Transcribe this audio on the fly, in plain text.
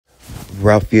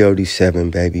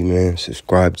Ralphie87, baby, man.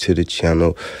 Subscribe to the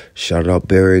channel. Shout out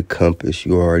Barry Compass.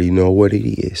 You already know what it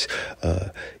is.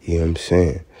 You know what I'm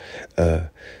saying?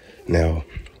 Now,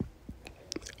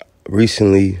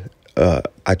 recently,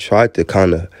 I tried to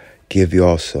kind of give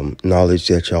y'all some knowledge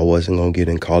that y'all wasn't going to get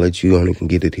in college. You only can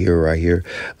get it here, right here,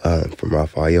 from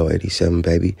Raphael87,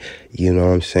 baby. You know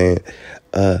what I'm saying?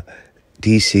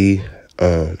 DC,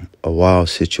 a wild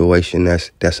situation.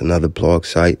 That's another blog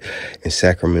site. And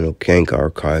Sacramento gang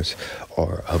archives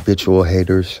are habitual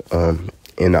haters.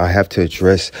 And I have to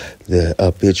address the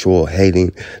habitual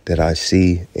hating that I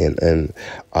see, and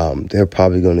they're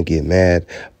probably going to get mad.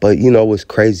 But you know what's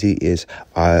crazy is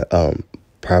I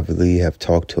privately have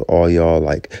talked to all y'all,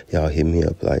 like y'all hit me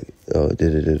up like, oh,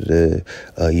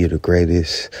 you're the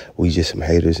greatest. We just some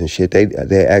haters and shit.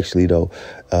 They actually though,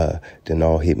 then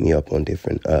all hit me up on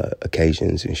different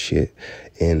occasions and shit.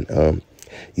 And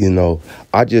you know,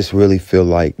 I just really feel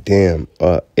like, damn,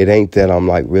 it ain't that I'm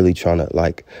like really trying to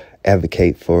like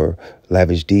advocate for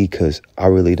Lavish D, because I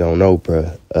really don't know,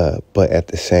 bruh. But at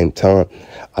the same time,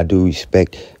 I do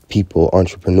respect people,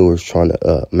 entrepreneurs trying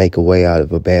to make a way out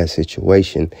of a bad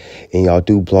situation. And y'all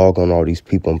do blog on all these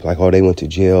people and like, oh, they went to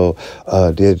jail,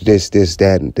 this,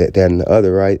 that, and the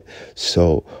other, right?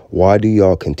 So why do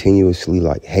y'all continuously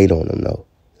like hate on them though?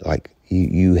 Like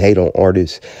you hate on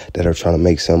artists that are trying to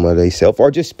make some of themselves,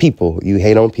 or just people. You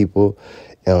hate on people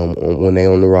when they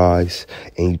on the rise,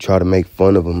 and you try to make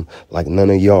fun of them. Like none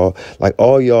of y'all, like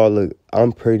all y'all look,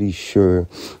 I'm pretty sure,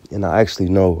 and I actually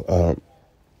know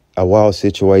a wild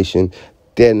situation.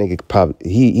 That nigga probably,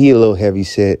 he a little heavy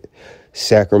set.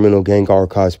 Sacramento gang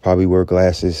archives probably wear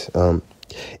glasses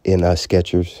in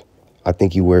Skechers. I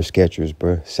think he wears Skechers,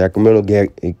 bruh. Sacramento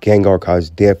gang archives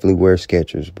definitely wear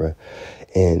Skechers, bruh.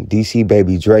 And DC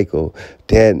baby Draco,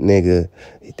 that nigga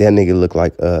looked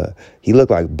like he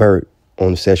looked like Bert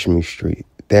on Sesame Street.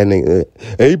 That nigga,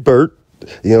 hey Bert,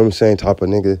 you know what I'm saying, type of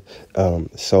nigga.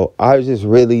 So I just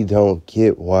really don't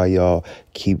get why y'all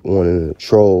keep wanting to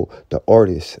troll the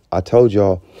artists. I told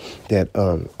y'all that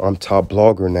I'm top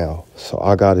blogger now, so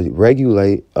I gotta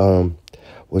regulate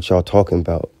what y'all talking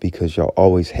about, because y'all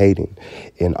always hating,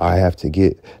 and I have to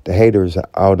get the haters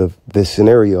out of this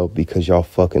scenario because y'all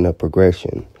fucking up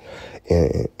progression.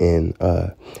 And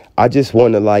I just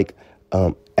want to like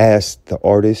ask the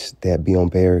artists that be on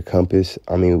Bay Area Compass.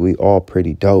 I mean, we all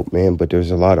pretty dope, man, but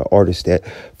there's a lot of artists that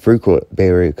frequent Bay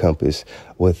Area Compass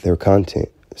with their content.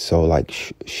 So like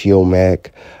Shield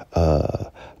Mac,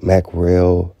 Mac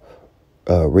Rail,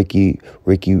 Ricky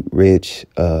Rich,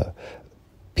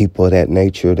 people of that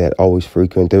nature that always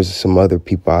frequent. There's some other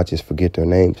people, I just forget their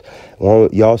names. Well,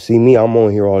 y'all see me, I'm on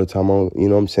here all the time, you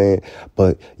know what I'm saying?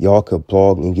 But y'all could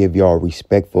blog and give y'all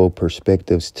respectful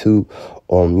perspectives too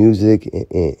on music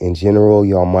in general.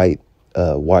 Y'all might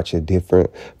watch a different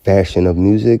fashion of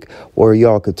music, or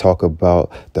y'all could talk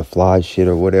about the fly shit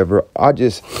or whatever.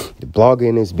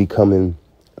 Blogging is becoming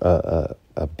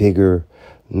a bigger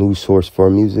news source for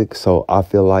music, so I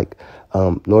feel like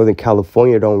Northern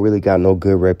California don't really got no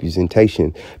good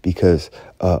representation, because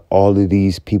all of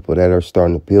these people that are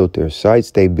starting to build their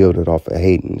sites, they build it off of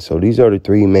hating. So these are the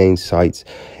three main sites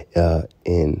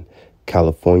in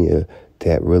California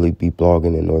that really be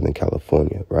blogging in Northern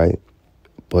California, right?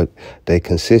 But they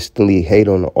consistently hate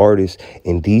on the artists.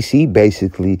 In DC,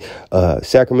 basically,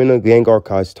 Sacramento gang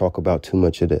archives talk about too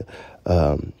much of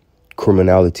the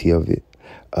criminality of it.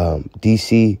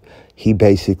 DC, he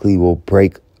basically will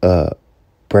break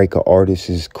an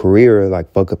artist's career,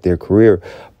 like fuck up their career,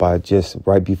 by just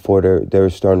right before they're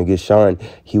starting to get shine,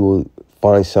 he will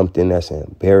find something that's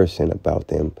embarrassing about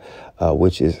them,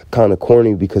 which is kind of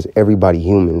corny because everybody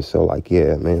human. So like,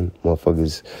 yeah, man,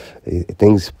 motherfuckers,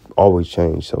 things always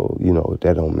change. So, you know,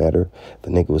 that don't matter. The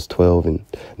nigga was 12 and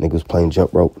nigga was playing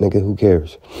jump rope, nigga, who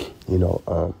cares? You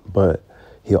know, but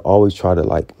he'll always try to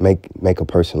like make a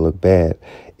person look bad.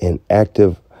 And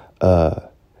Active,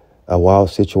 a wild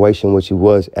situation, which he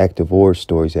was, Active War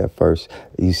Stories at first.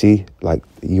 You see, like,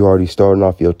 you already starting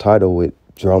off your title with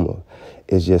drama.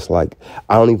 It's just like,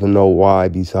 I don't even know why,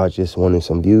 besides just wanting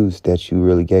some views, that you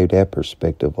really gave that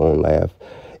perspective on Laugh.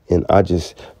 And I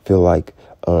just feel like,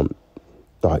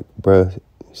 bruh,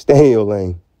 stay in your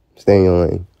lane. Stay in your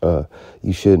lane.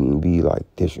 You shouldn't be, like,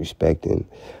 disrespecting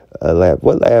Laugh.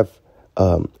 What Laugh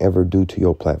ever do to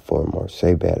your platform or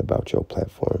say bad about your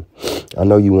platform? I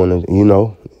know you want to, you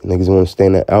know, niggas want to stay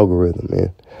in that algorithm,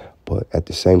 man. But at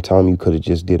the same time, you could have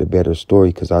just did a better story,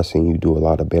 because I seen you do a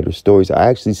lot of better stories. I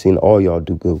actually seen all y'all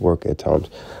do good work at times,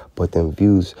 but them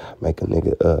views make a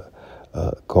nigga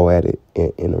go at it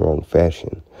in the wrong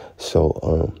fashion.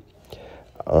 So,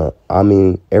 I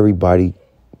mean, everybody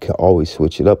can always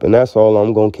switch it up. And that's all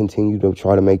I'm going to continue to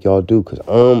try to make y'all do. Because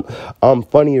I'm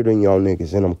funnier than y'all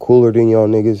niggas. And I'm cooler than y'all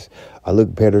niggas. I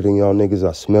look better than y'all niggas.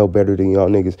 I smell better than y'all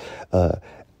niggas.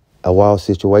 A wild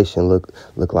situation look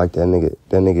like that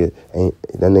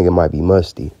nigga might be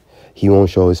musty. He won't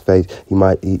show his face. He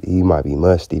might be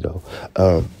musty though.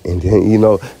 And then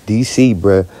DC,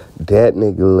 bruh, that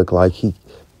nigga look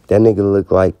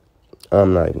like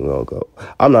I'm not even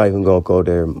gonna go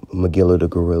there. Magilla the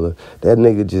gorilla. That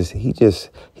nigga he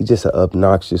just an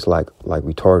obnoxious like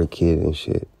retarded kid and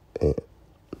shit. And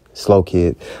slow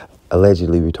kid,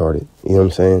 allegedly retarded. You know what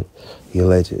I'm saying? He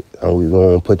alleged. We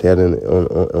gonna put that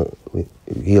on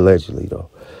he allegedly though.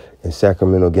 In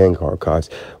Sacramento gang archives.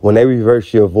 When they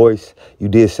reversed your voice, you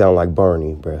did sound like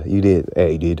Barney, bro. You did.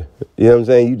 Hey, dude. You know what I'm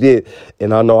saying? You did.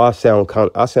 And I know I sound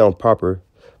proper,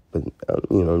 but you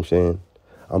know what I'm saying?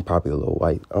 I'm probably a little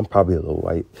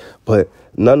white. But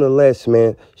nonetheless,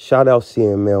 man, shout out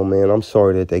CML, man. I'm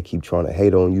sorry that they keep trying to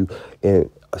hate on you.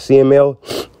 And CML,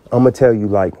 I'm going to tell you,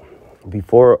 like,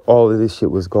 before all of this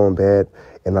shit was going bad,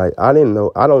 and I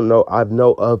know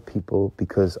of people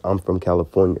because I'm from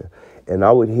California. And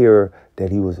I would hear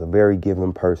that he was a very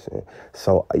giving person.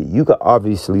 So you could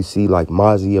obviously see, like,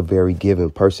 Mozzie, a very giving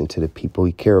person to the people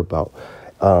he care about.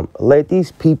 Let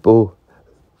these people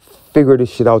figure this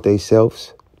shit out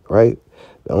themselves, right?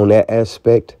 On that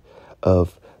aspect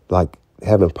of, like,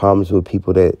 having problems with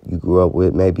people that you grew up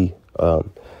with, maybe, or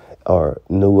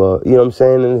knew, you know what I'm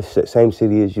saying, in the same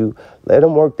city as you. Let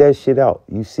them work that shit out.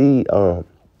 You see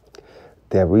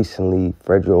that recently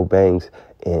Fredro Bangs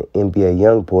and NBA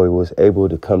Youngboy was able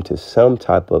to come to some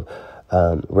type of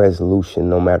resolution,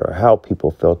 no matter how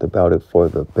people felt about it, for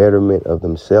the betterment of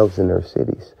themselves and their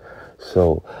cities.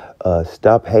 So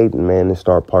stop hating, man, and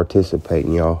start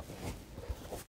participating, y'all.